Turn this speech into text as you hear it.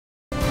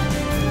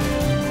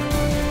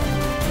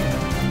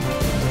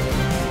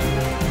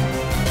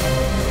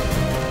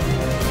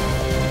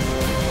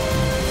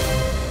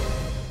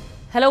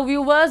Hello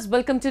viewers,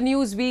 welcome to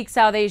Newsweek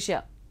South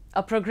Asia,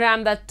 a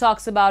program that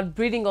talks about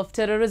breeding of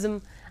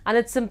terrorism and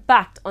its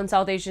impact on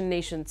South Asian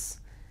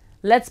nations.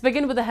 Let's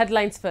begin with the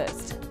headlines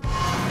first.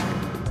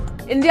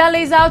 India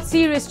lays out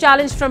serious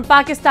challenge from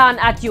Pakistan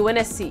at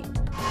UNSC.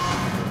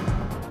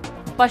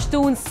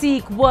 Pashtuns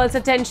seek world's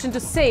attention to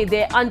say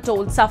their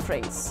untold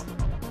sufferings.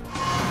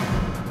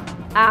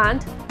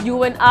 And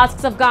UN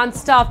asks Afghan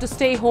staff to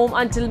stay home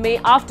until May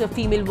after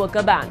female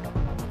worker ban.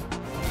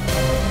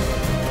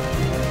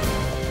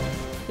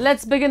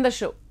 Let's begin the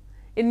show.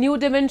 A new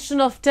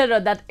dimension of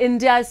terror that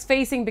India is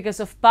facing because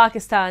of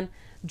Pakistan,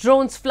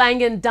 drones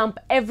flying in dump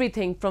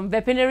everything from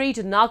weaponry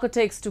to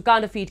narcotics to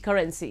counterfeit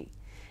currency.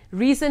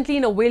 Recently,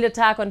 in a veiled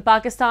attack on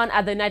Pakistan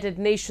at the United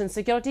Nations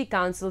Security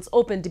Council's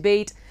open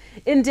debate,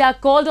 India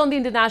called on the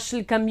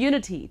international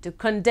community to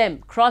condemn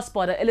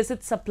cross-border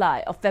illicit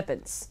supply of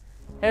weapons.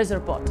 Here's a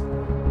report.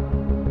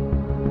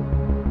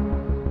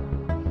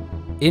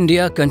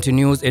 India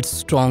continues its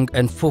strong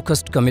and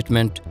focused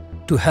commitment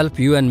to help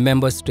UN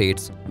member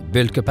states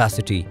build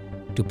capacity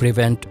to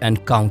prevent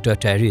and counter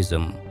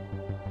terrorism.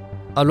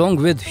 Along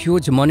with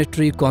huge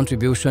monetary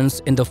contributions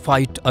in the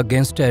fight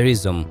against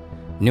terrorism,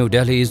 New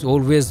Delhi is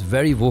always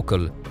very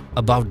vocal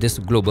about this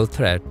global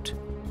threat.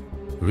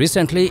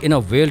 Recently, in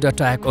a veiled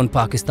attack on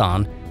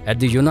Pakistan at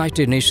the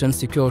United Nations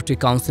Security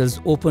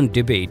Council's open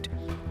debate,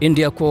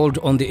 India called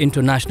on the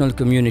international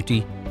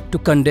community to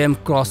condemn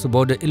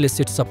cross-border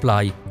illicit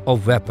supply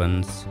of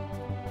weapons.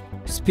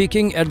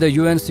 Speaking at the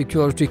UN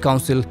Security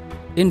Council,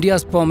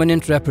 India's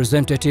permanent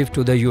representative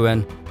to the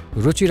UN,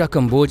 Ruchira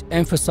Kamboj,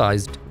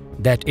 emphasized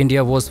that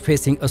India was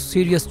facing a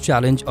serious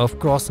challenge of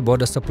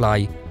cross-border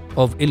supply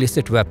of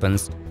illicit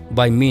weapons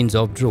by means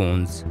of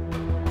drones.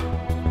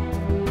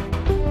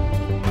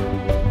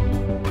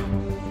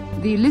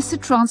 The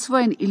illicit transfer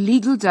and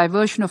illegal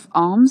diversion of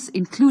arms,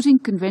 including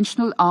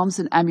conventional arms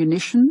and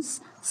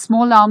ammunitions,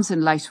 small arms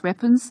and light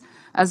weapons,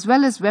 as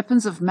well as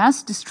weapons of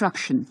mass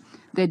destruction,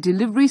 their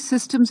delivery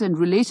systems and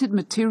related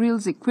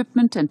materials,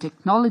 equipment and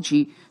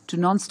technology to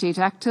non-state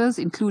actors,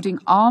 including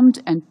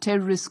armed and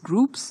terrorist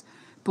groups,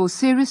 pose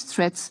serious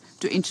threats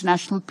to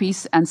international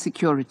peace and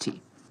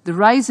security. The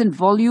rise in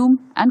volume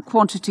and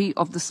quantity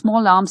of the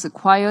small arms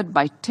acquired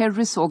by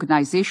terrorist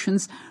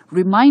organizations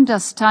remind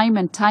us time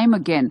and time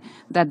again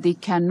that they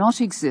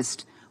cannot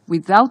exist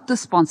without the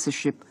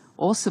sponsorship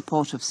or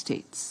support of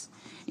states.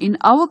 In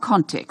our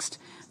context,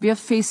 we are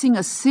facing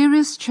a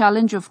serious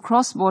challenge of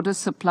cross-border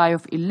supply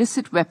of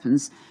illicit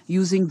weapons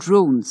using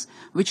drones,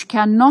 which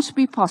cannot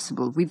be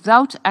possible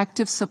without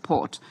active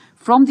support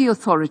from the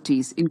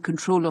authorities in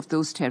control of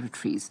those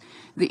territories.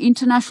 The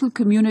international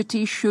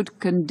community should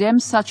condemn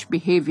such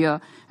behavior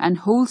and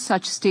hold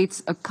such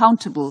states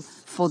accountable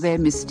for their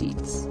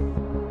misdeeds.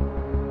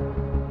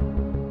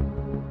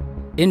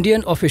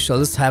 Indian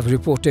officials have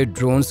reported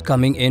drones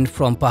coming in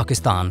from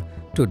Pakistan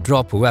to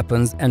drop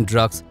weapons and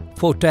drugs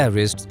for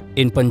terrorists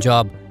in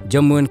Punjab,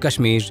 Jammu and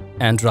Kashmir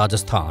and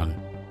Rajasthan.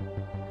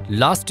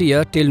 Last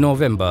year till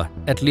November,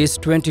 at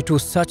least 22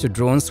 such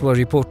drones were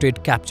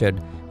reported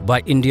captured by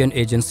Indian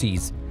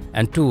agencies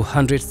and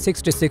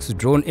 266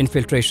 drone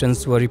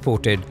infiltrations were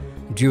reported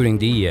during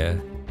the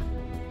year.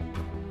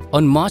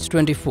 On March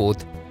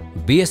 24th,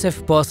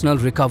 BSF personnel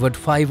recovered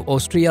 5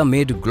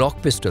 Austria-made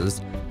Glock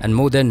pistols and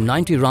more than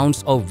 90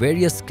 rounds of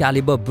various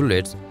caliber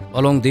bullets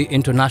along the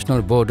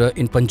international border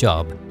in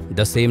Punjab.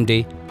 The same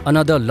day,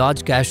 another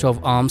large cache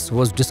of arms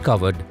was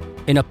discovered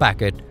in a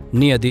packet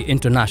near the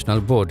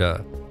international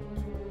border.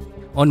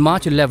 On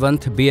March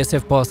 11th,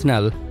 BSF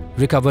personnel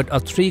recovered a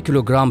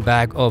 3-kilogram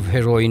bag of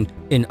heroin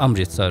in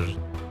Amritsar.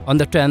 On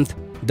the 10th,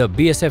 the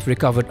BSF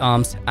recovered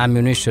arms,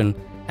 ammunition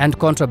and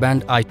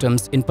contraband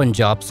items in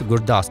Punjab's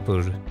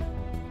Gurdaspur.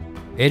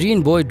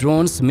 Aryan boy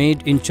drones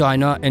made in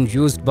China and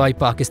used by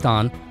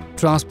Pakistan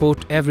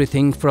transport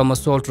everything from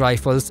assault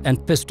rifles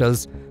and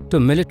pistols to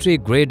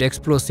military-grade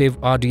explosive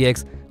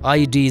RDX,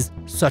 IEDs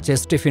such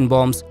as tiffin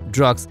bombs,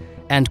 drugs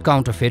and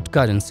counterfeit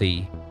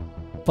currency.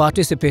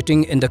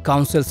 Participating in the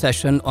Council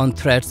session on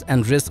threats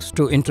and risks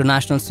to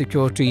international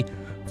security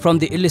from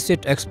the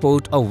illicit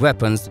export of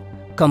weapons,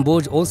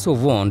 Kamboj also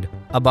warned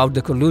about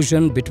the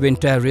collusion between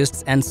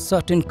terrorists and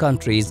certain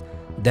countries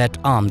that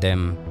arm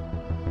them.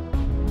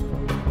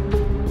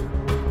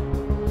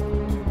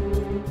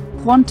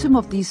 Quantum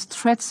of these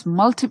threats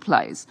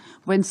multiplies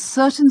when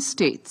certain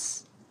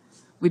states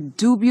with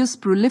dubious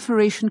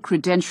proliferation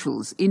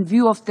credentials in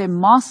view of their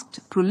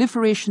masked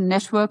proliferation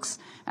networks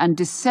and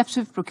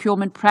deceptive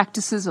procurement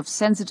practices of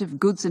sensitive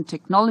goods and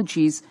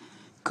technologies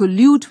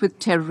collude with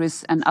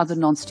terrorists and other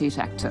non-state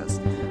actors.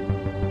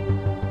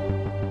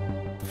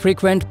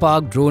 Frequent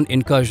Pak drone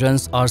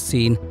incursions are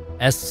seen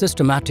as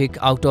systematic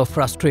out of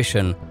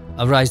frustration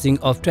arising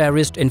of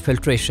terrorist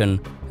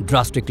infiltration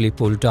drastically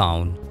pulled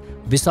down.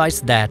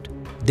 Besides that,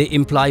 they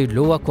imply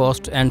lower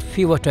cost and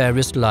fewer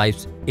terrorist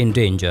lives in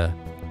danger.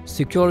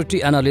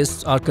 Security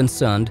analysts are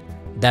concerned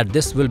that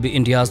this will be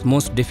India's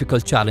most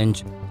difficult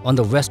challenge on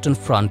the Western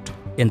Front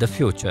in the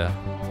future.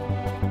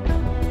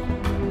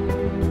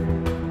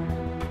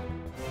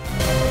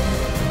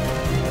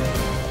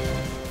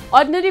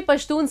 Ordinary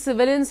Pashtun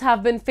civilians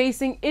have been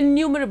facing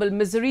innumerable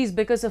miseries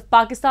because of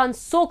Pakistan's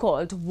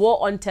so-called war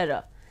on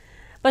terror.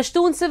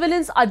 Pashtun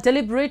civilians are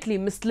deliberately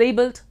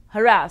mislabeled,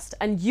 harassed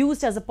and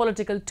used as a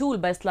political tool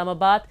by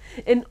Islamabad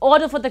in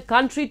order for the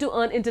country to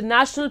earn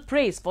international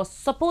praise for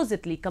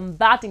supposedly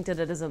combating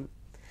terrorism.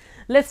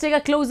 Let's take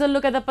a closer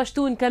look at the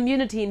Pashtun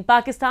community in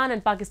Pakistan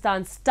and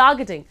Pakistan's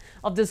targeting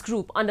of this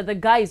group under the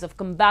guise of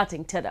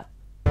combating terror.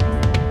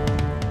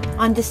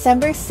 On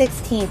December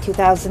 16,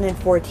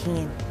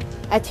 2014,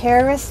 a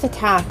terrorist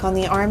attack on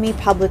the Army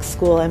Public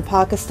School in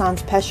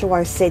Pakistan's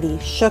Peshawar city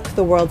shook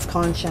the world's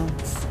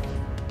conscience.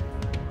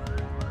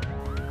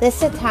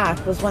 This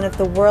attack was one of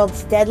the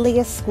world's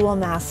deadliest school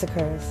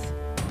massacres.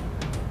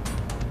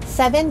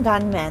 7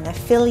 gunmen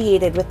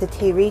affiliated with the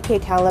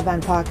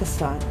Tehreek-e-Taliban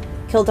Pakistan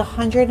killed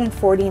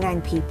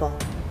 149 people,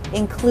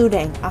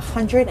 including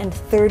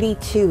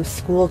 132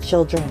 school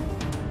children.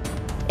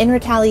 In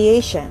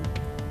retaliation,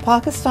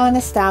 Pakistan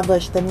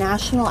established the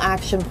National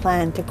Action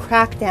Plan to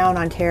crack down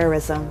on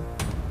terrorism.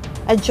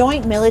 A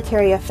joint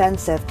military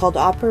offensive called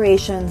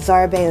Operation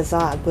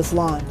Zarb-e-Azab was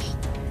launched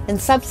and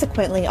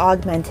subsequently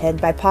augmented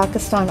by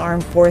Pakistan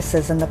Armed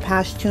Forces in the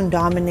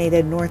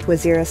Pashtun-dominated North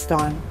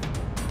Waziristan.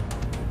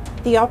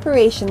 The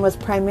operation was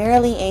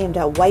primarily aimed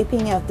at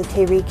wiping out the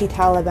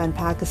Tehreek-e-Taliban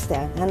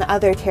Pakistan and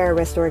other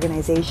terrorist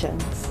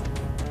organizations.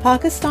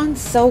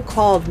 Pakistan's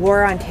so-called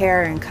war on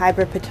terror in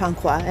Khyber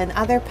Pakhtunkhwa and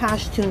other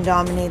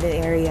Pashtun-dominated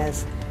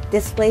areas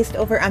displaced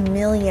over 1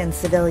 million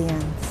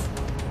civilians.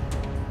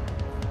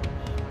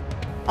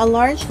 A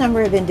large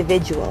number of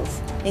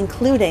individuals,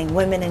 including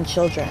women and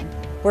children,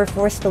 were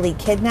forcefully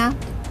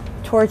kidnapped,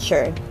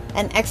 tortured,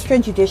 and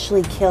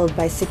extrajudicially killed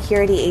by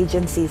security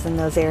agencies in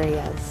those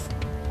areas.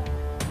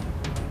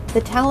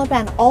 The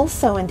Taliban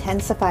also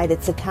intensified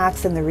its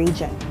attacks in the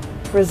region,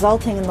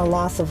 resulting in the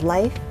loss of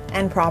life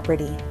and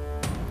property.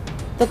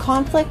 The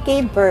conflict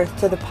gave birth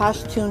to the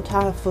Pashtun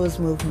Tahaffuz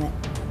movement,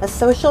 a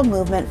social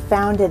movement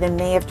founded in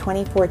May of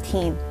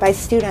 2014 by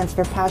Students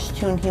for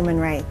Pashtun Human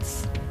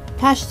Rights.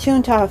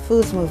 Pashtun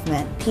Tahaffuz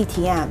movement,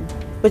 PTM,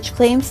 which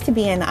claims to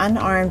be an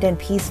unarmed and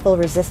peaceful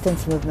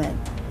resistance movement,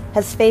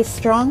 has faced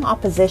strong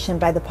opposition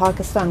by the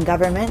Pakistan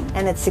government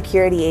and its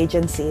security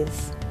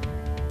agencies.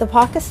 The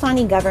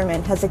Pakistani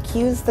government has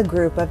accused the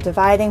group of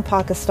dividing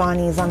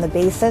Pakistanis on the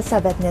basis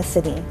of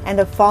ethnicity and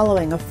of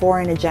following a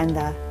foreign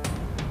agenda.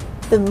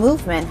 The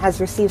movement has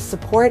received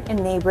support in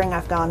neighboring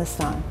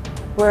Afghanistan,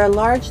 where a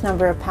large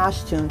number of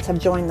Pashtuns have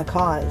joined the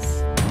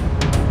cause.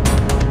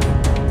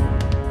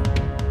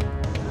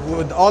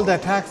 With all the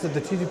attacks that the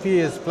TTP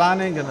is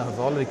planning and have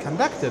already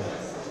conducted,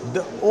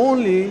 the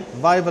only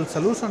viable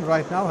solution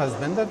right now has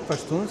been that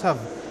Pashtuns have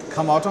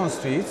come out on the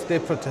streets, they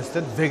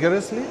protested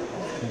vigorously,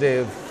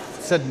 they've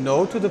said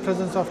no to the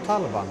presence of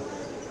Taliban.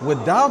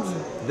 Without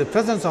the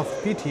presence of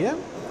PTM,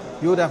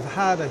 you would have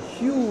had a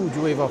huge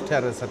wave of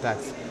terrorist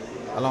attacks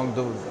along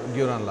the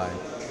Durand line,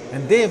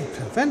 and they've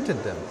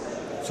prevented them.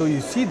 So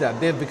you see that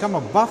they've become a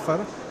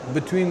buffer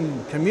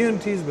between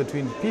communities,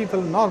 between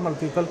people, normal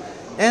people,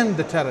 and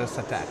the terrorist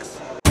attacks.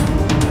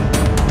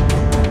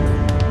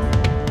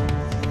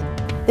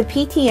 The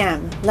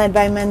PTM, led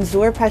by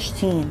Manzoor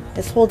Pashtun,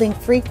 is holding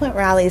frequent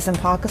rallies in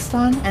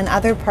Pakistan and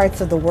other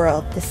parts of the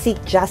world to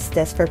seek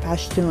justice for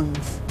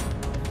Pashtuns.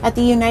 At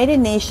the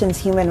United Nations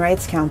Human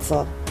Rights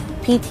Council,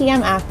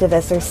 PTM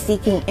activists are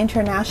seeking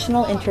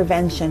international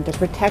intervention to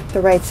protect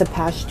the rights of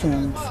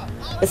Pashtuns,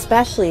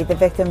 especially the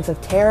victims of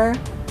terror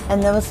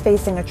and those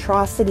facing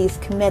atrocities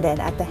committed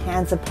at the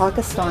hands of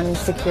Pakistani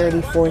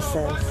security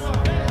forces.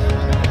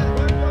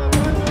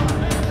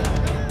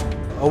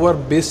 Our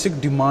basic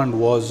demand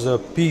was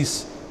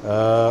peace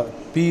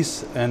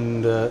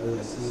and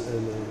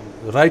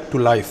right to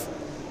life.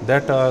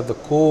 That are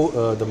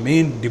the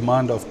main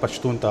demand of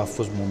Pashtun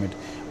Tahaffuz movement.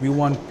 We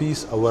want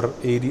peace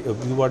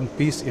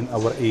in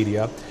our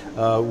area.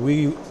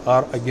 We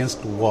are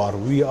against war.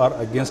 We are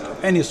against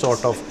any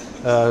sort of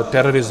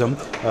terrorism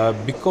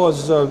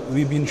because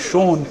we've been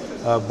shown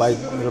by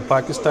the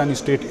Pakistani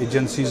state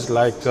agencies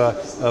like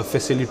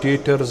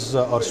facilitators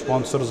or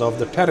sponsors of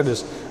the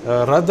terrorists.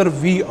 Rather,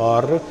 we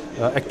are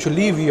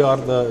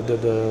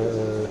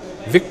the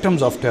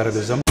victims of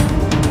terrorism.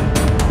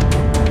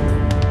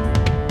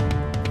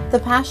 The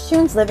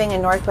Pashtuns living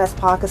in northwest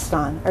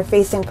Pakistan are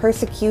facing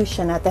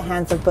persecution at the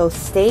hands of both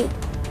state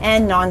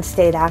and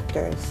non-state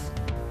actors.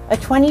 A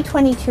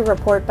 2022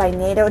 report by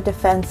NATO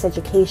Defense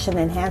Education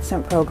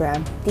Enhancement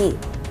Program, DEEP,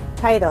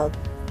 titled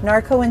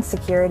Narco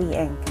Insecurity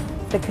Inc.,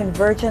 The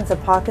Convergence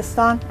of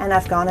Pakistan and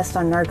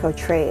Afghanistan Narco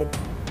Trade,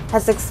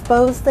 has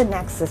exposed the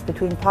nexus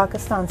between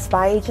Pakistan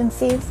spy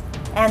agencies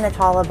and the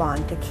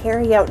Taliban to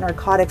carry out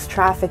narcotics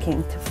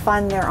trafficking to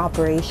fund their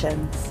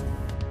operations.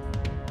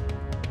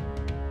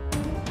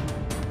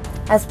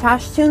 As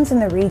Pashtuns in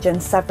the region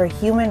suffer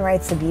human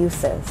rights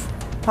abuses,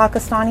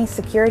 Pakistani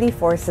security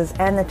forces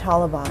and the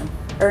Taliban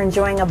are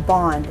enjoying a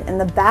bond in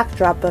the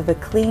backdrop of a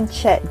clean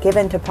chit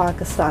given to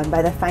Pakistan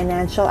by the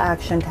Financial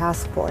Action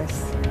Task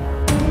Force.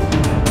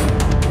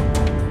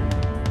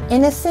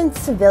 Innocent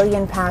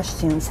civilian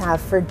Pashtuns have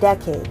for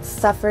decades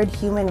suffered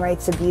human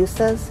rights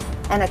abuses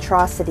and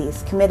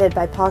atrocities committed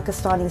by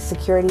Pakistani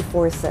security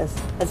forces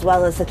as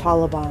well as the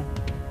Taliban.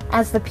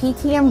 As the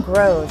PTM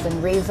grows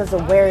and raises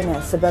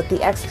awareness about the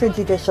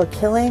extrajudicial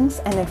killings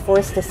and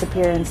enforced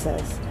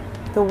disappearances,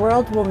 the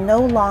world will no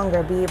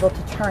longer be able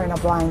to turn a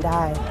blind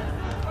eye.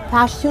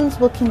 Pashtuns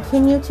will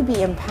continue to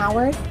be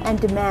empowered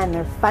and demand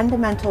their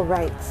fundamental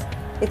rights,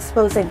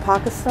 exposing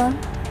Pakistan,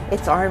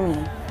 its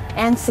army,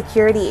 and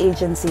security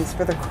agencies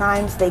for the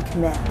crimes they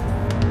commit.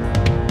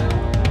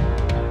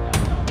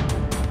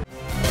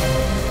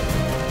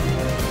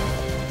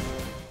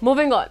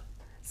 Moving on.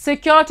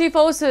 Security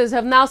forces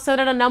have now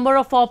started a number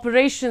of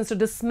operations to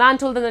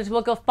dismantle the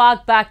network of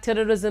Pak-backed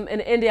terrorism in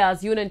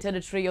India's Union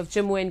territory of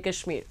Jammu and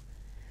Kashmir.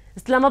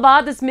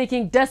 Islamabad is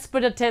making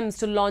desperate attempts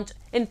to launch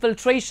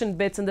infiltration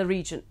bids in the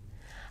region.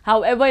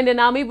 However, Indian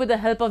Army, with the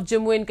help of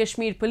Jammu and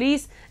Kashmir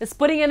police, is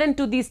putting an end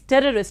to these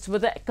terrorists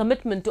with a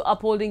commitment to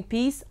upholding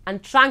peace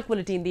and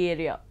tranquility in the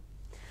area.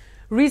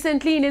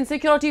 Recently, Indian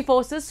security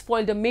forces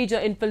foiled a major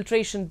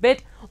infiltration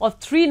bid of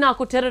 3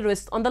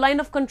 narco-terrorists on the line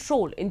of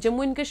control in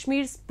Jammu and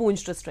Kashmir's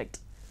Poonch district.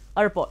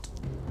 A report.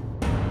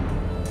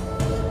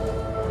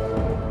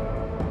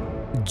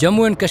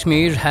 Jammu and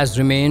Kashmir has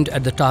remained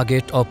at the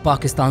target of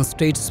Pakistan's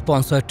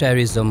state-sponsored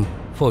terrorism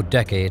for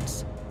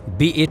decades,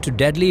 be it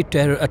deadly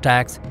terror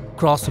attacks,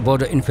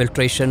 cross-border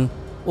infiltration,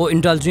 or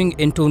indulging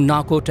into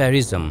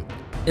narco-terrorism.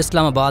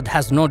 Islamabad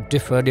has not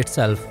differed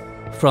itself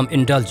from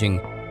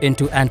indulging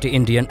into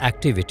anti-Indian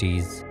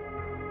activities.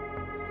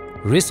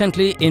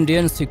 Recently,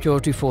 Indian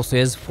security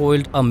forces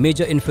foiled a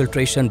major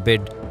infiltration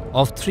bid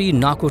of 3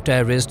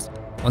 narco-terrorists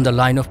on the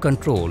line of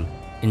control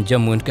in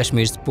Jammu and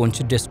Kashmir's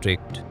Poonch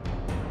district.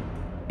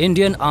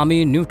 Indian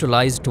Army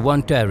neutralized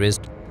 1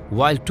 terrorist,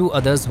 while 2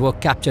 others were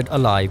captured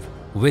alive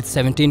with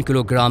 17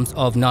 kilograms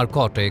of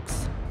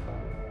narcotics.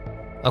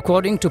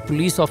 According to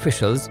police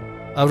officials,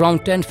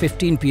 around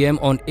 10:15 p.m.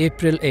 on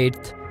April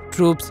 8th,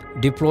 troops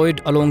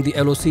deployed along the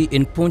LOC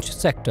in Poonch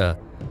sector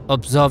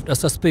observed a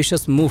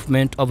suspicious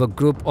movement of a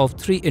group of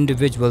 3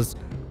 individuals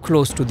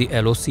close to the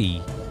LOC.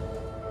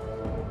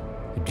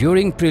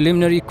 During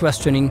preliminary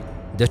questioning,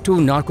 the 2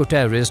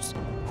 narco-terrorists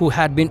who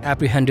had been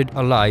apprehended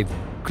alive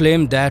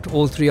claimed that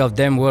all 3 of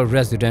them were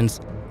residents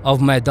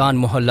of Maidan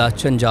Mohalla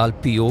Chanjal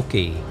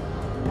POK.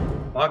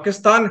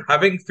 Pakistan,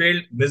 having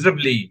failed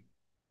miserably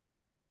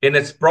in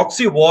its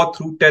proxy war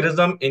through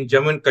terrorism in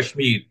Jammu and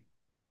Kashmir,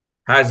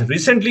 has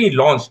recently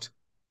launched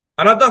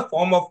another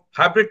form of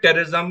hybrid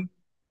terrorism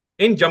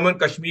in Jammu and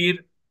Kashmir,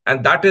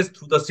 and that is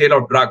through the sale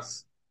of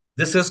drugs.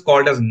 This is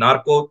called as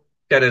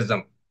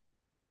narco-terrorism.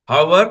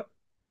 However,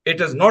 it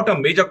is not a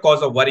major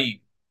cause of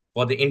worry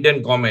for the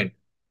Indian government,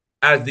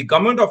 as the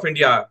government of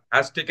India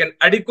has taken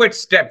adequate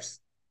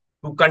steps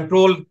to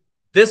control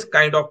this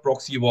kind of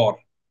proxy war.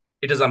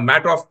 It is a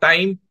matter of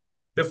time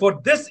before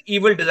this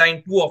evil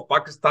design too of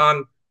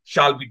Pakistan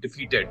shall be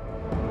defeated.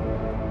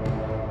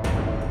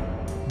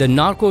 The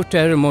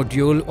narco-terror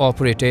module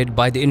operated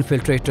by the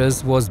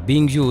infiltrators was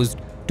being used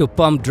to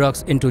pump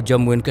drugs into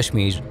Jammu and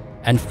Kashmir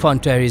and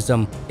fund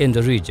terrorism in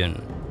the region.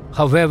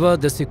 However,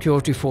 the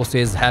security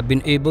forces have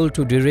been able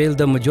to derail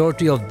the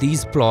majority of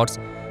these plots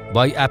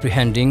by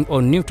apprehending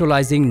or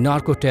neutralizing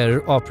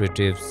narco-terror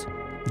operatives.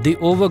 The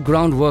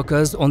overground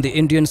workers on the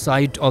Indian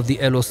side of the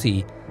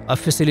LOC are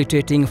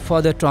facilitating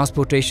further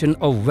transportation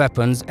of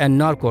weapons and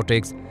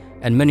narcotics,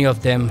 and many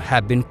of them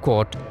have been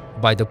caught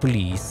by the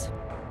police.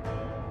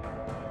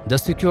 The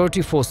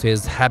security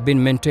forces have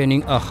been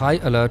maintaining a high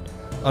alert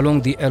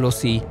along the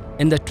LOC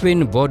in the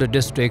twin border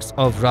districts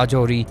of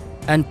Rajouri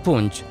and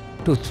Poonch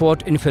to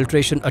thwart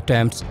infiltration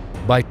attempts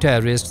by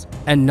terrorists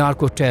and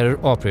narco-terror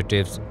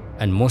operatives,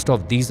 and most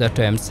of these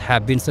attempts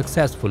have been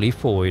successfully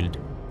foiled.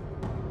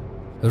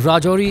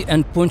 Rajouri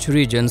and Poonch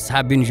regions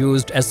have been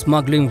used as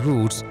smuggling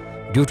routes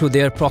due to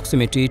their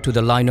proximity to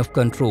the line of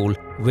control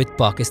with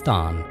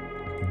Pakistan.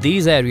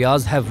 These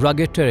areas have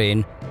rugged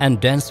terrain and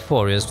dense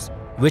forests,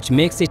 which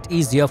makes it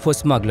easier for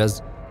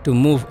smugglers to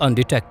move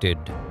undetected.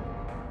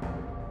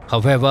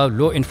 However,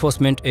 law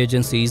enforcement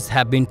agencies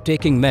have been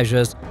taking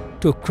measures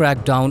to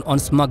crack down on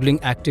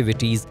smuggling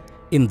activities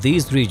in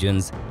these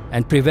regions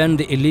and prevent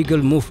the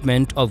illegal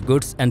movement of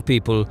goods and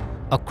people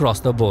across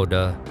the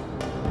border.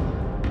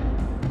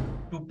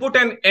 To put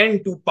an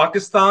end to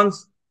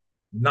Pakistan's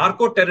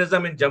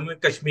narco-terrorism in Jammu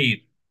and Kashmir,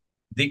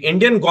 the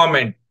Indian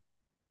government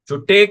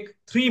should take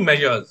 3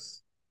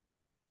 measures.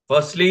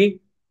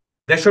 Firstly,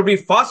 there should be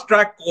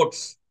fast-track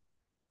courts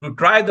to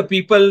try the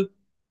people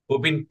who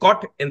have been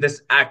caught in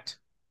this act.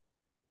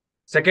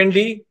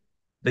 Secondly,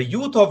 the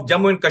youth of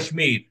Jammu and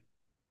Kashmir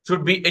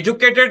should be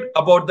educated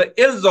about the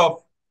ills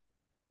of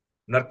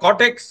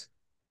narcotics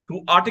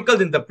through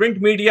articles in the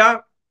print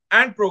media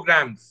and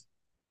programs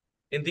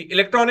in the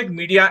electronic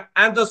media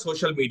and the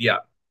social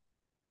media.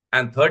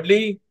 And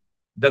thirdly,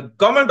 the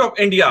government of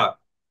India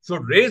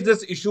should raise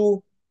this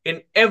issue in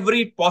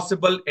every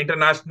possible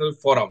international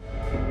forum.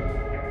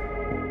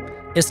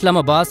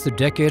 Islamabad's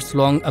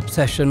decades-long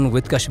obsession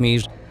with Kashmir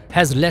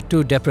has led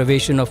to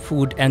deprivation of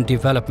food and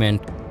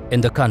development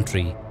in the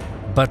country,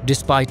 But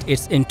despite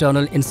its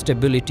internal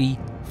instability,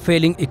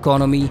 failing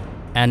economy,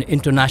 and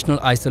international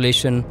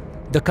isolation,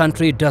 the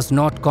country does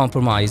not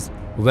compromise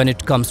when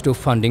it comes to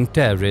funding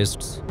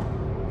terrorists.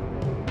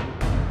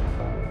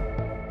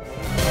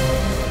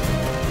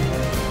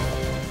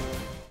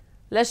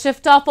 Let's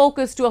shift our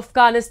focus to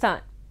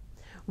Afghanistan,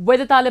 where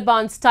the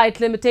Taliban's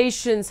tight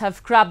limitations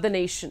have cramped the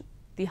nation.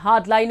 The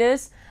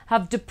hardliners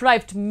have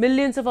deprived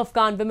millions of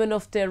Afghan women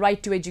of their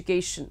right to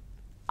education,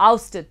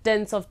 ousted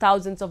tens of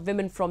thousands of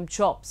women from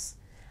jobs,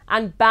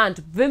 and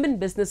banned women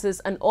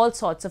businesses and all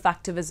sorts of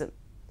activism.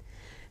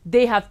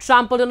 They have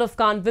trampled on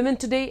Afghan women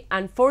today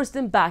and forced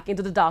them back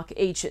into the dark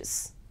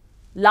ages.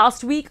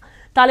 Last week,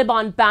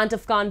 Taliban banned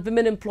Afghan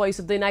women employees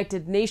of the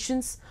United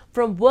Nations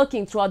from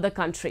working throughout the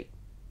country.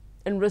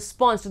 In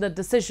response to the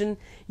decision,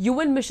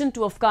 UN mission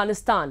to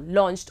Afghanistan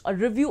launched a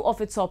review of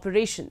its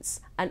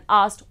operations and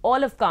asked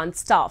all Afghan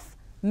staff,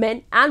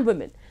 men and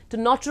women, to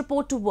not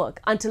report to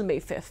work until May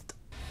 5th.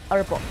 A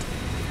report.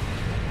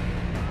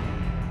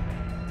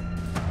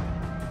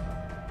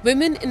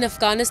 Women in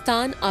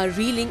Afghanistan are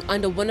reeling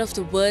under one of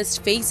the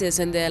worst phases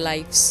in their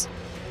lives.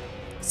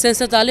 Since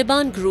the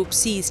Taliban group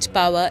seized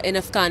power in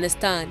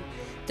Afghanistan,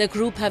 the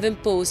group have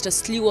imposed a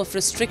slew of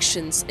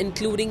restrictions,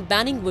 including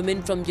banning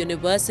women from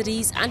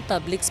universities and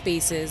public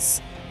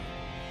spaces.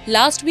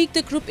 Last week,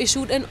 the group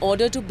issued an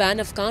order to ban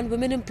Afghan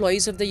women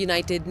employees of the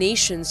United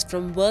Nations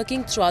from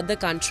working throughout the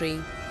country.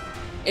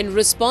 In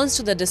response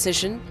to the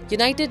decision,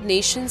 United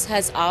Nations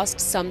has asked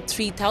some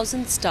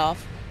 3,000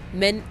 staff,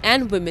 men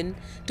and women,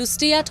 to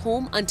stay at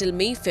home until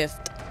May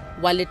 5th,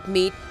 while it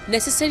made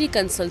necessary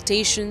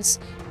consultations,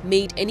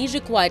 made any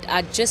required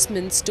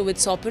adjustments to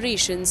its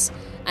operations,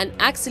 and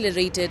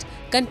accelerated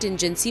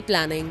contingency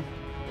planning.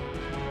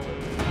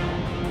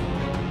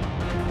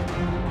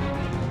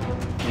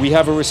 We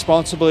have a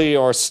responsibility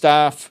to our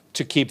staff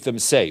to keep them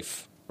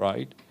safe,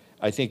 right?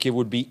 I think it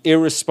would be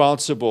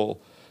irresponsible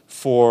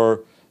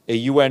for a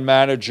UN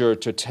manager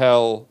to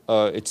tell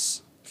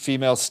its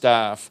female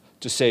staff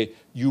to say,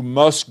 you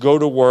must go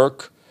to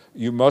work,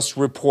 you must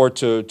report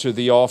to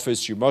the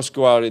office, you must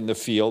go out in the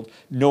field,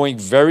 knowing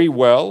very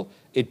well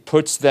it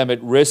puts them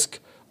at risk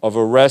of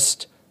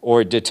arrest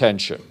or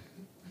detention.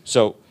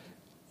 So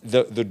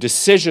the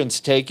decisions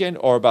taken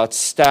are about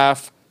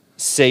staff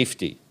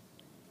safety,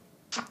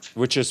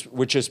 which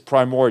is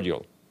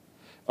primordial.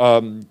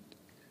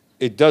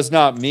 It does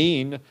not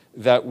mean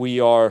that we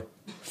are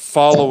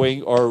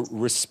following or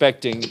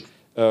respecting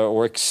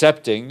or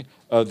accepting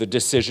the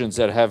decisions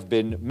that have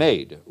been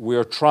made. We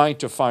are trying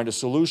to find a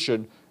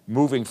solution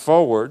moving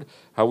forward,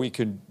 how we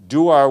can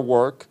do our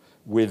work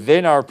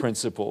within our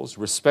principles,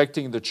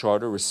 respecting the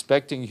Charter,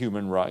 respecting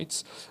human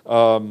rights,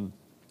 and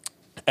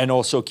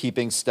also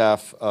keeping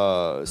staff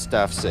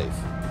safe.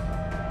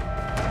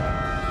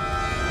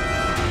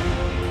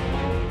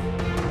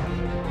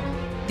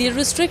 The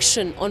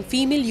restriction on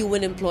female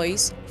UN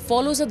employees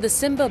follows a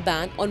December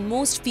ban on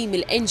most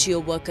female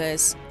NGO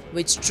workers,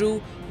 which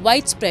drew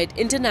widespread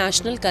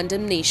international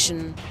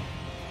condemnation.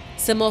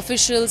 Some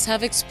officials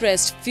have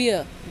expressed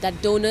fear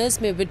that donors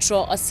may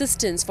withdraw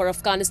assistance for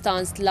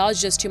Afghanistan's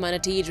largest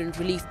humanitarian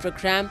relief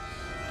program,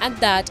 and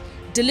that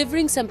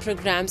delivering some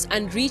programs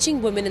and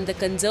reaching women in the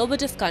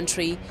conservative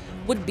country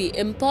would be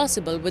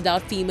impossible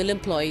without female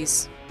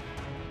employees.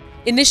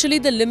 Initially,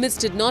 the limits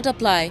did not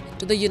apply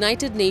to the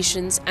United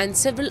Nations and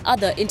several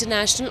other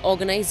international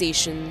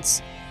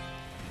organizations.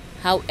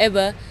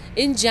 However,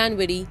 in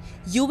January,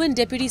 UN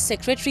Deputy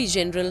Secretary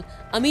General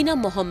Amina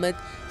Mohammed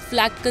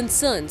flagged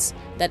concerns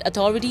that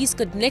authorities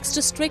could next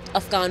restrict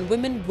Afghan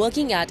women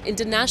working at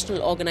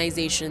international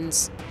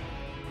organizations.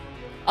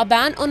 A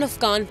ban on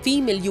Afghan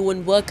female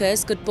UN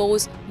workers could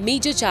pose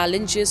major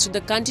challenges to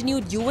the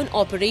continued UN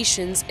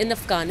operations in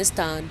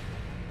Afghanistan.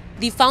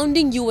 The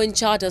founding UN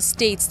Charter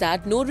states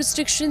that no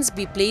restrictions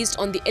be placed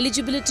on the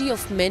eligibility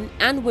of men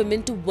and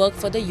women to work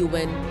for the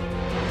UN.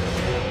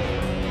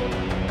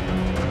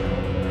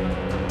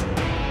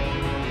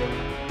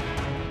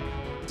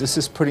 This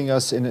is putting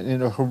us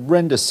in a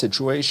horrendous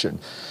situation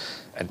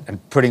and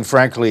putting,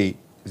 frankly,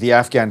 the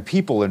Afghan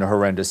people in a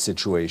horrendous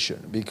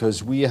situation,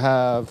 because we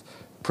have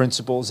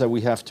principles that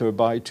we have to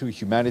abide to,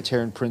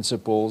 humanitarian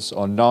principles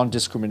on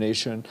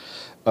non-discrimination.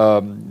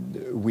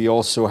 We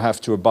also have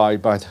to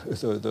abide by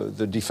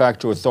the de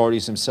facto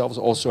authorities themselves,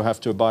 also have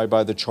to abide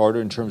by the Charter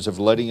in terms of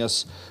letting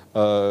us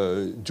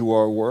do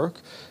our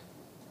work.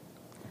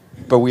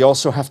 But we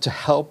also have to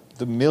help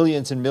the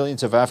millions and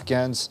millions of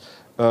Afghans.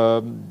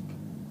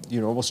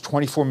 Almost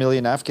 24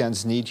 million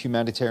Afghans need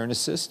humanitarian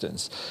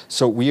assistance.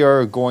 So we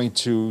are going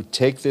to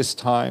take this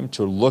time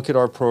to look at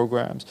our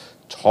programs,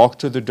 talk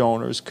to the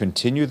donors,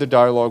 continue the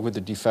dialogue with the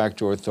de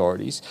facto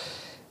authorities,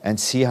 and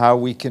see how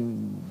we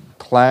can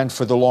plan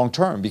for the long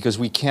term, because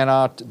we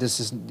cannot, this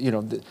is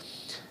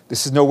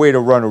no way to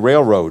run a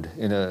railroad,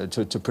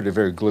 to put it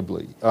very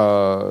glibly.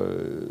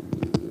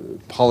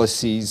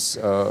 Policies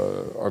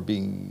are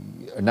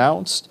being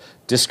announced,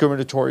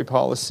 discriminatory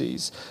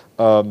policies,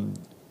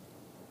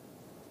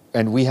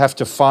 and we have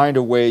to find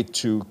a way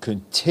to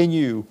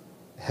continue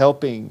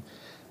helping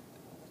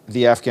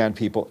the Afghan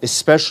people,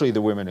 especially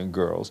the women and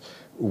girls,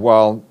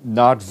 while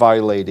not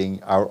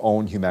violating our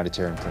own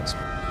humanitarian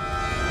principles.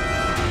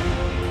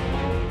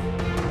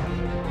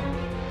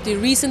 The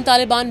recent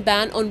Taliban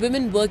ban on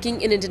women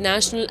working in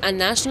international and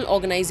national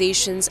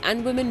organizations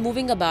and women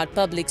moving about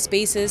public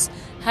spaces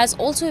has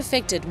also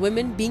affected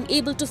women being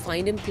able to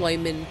find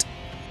employment.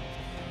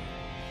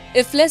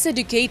 If less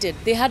educated,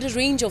 they had a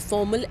range of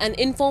formal and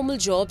informal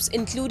jobs,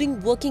 including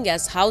working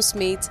as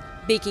housemaids,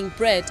 baking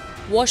bread,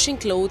 washing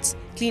clothes,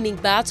 cleaning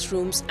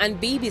bathrooms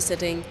and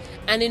babysitting,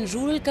 and in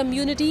rural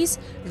communities,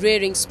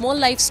 rearing small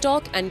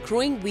livestock and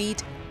growing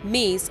wheat,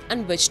 maize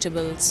and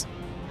vegetables.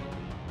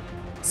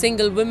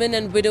 Single women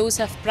and widows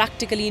have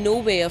practically no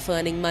way of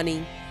earning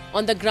money.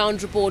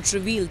 On-the-ground reports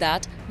reveal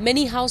that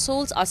many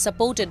households are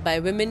supported by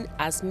women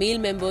as male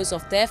members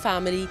of their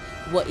family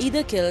were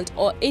either killed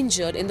or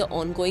injured in the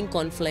ongoing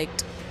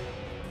conflict.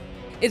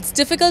 It's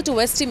difficult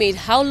to estimate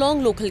how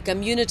long local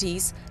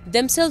communities,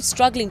 themselves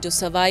struggling to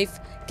survive,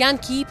 can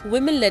keep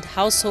women-led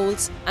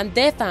households and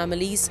their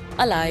families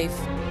alive.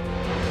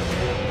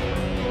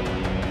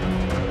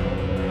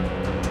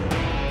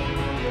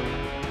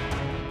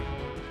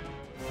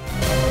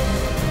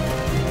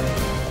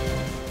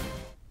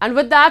 And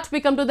with that,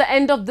 we come to the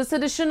end of this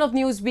edition of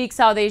Newsweek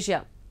South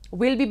Asia.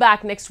 We'll be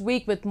back next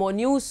week with more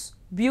news,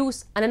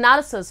 views and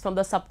analysis from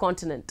the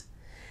subcontinent.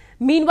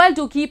 Meanwhile,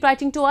 do keep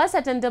writing to us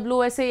at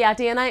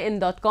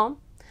nwsa@anin.com.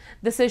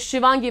 This is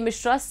Shivangi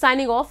Mishra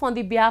signing off on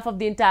the behalf of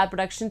the entire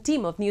production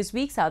team of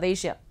Newsweek South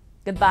Asia.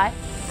 Goodbye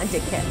and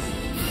take care.